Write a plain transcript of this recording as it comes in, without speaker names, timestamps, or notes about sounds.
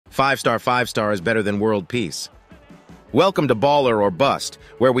5 star is better than world peace. Welcome to Baller or Bust,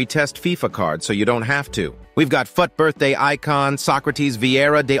 where we test FIFA cards so you don't have to. We've got FUT birthday icon Socrates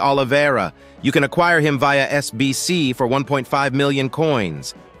Vieira de Oliveira. You can acquire him via SBC for 1.5 million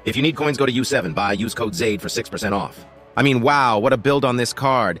coins. If you need coins, go to U7, use code ZADE for 6% off. I mean, wow, what a build on this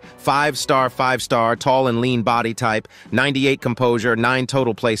card. 5 star, tall and lean body type, 98 composure, 9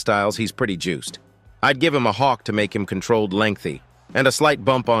 total playstyles. He's pretty juiced. I'd give him a hawk to make him controlled lengthy, and a slight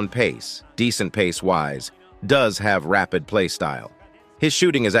bump on pace, decent pace-wise. Does have rapid playstyle. His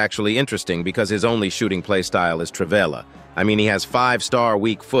shooting is actually interesting because his only shooting playstyle is Trivela. I mean, he has 5 star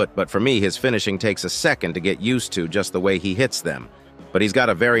weak foot, but for me, his finishing takes a second to get used to just the way he hits them. But he's got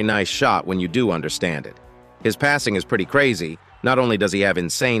a very nice shot when you do understand it. His passing is pretty crazy. Not only does he have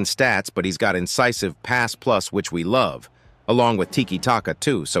insane stats, but he's got incisive pass plus, which we love, along with tiki-taka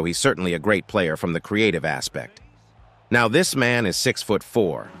too, so he's certainly a great player from the creative aspect. Now, this man is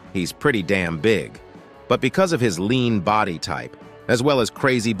 6'4". He's pretty damn big. But because of his lean body type, as well as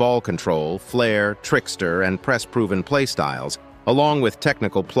crazy ball control, flair, trickster, and press-proven playstyles, along with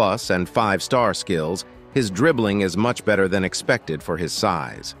technical plus and 5-star skills, his dribbling is much better than expected for his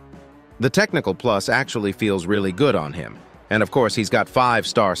size. The technical plus actually feels really good on him, and of course he's got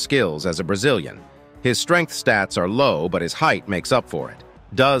 5-star skills as a Brazilian. His strength stats are low, but his height makes up for it.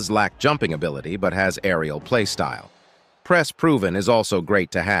 Does lack jumping ability, but has aerial playstyle. Press-proven is also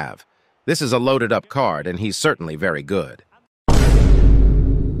great to have. This is a loaded-up card, and he's certainly very good.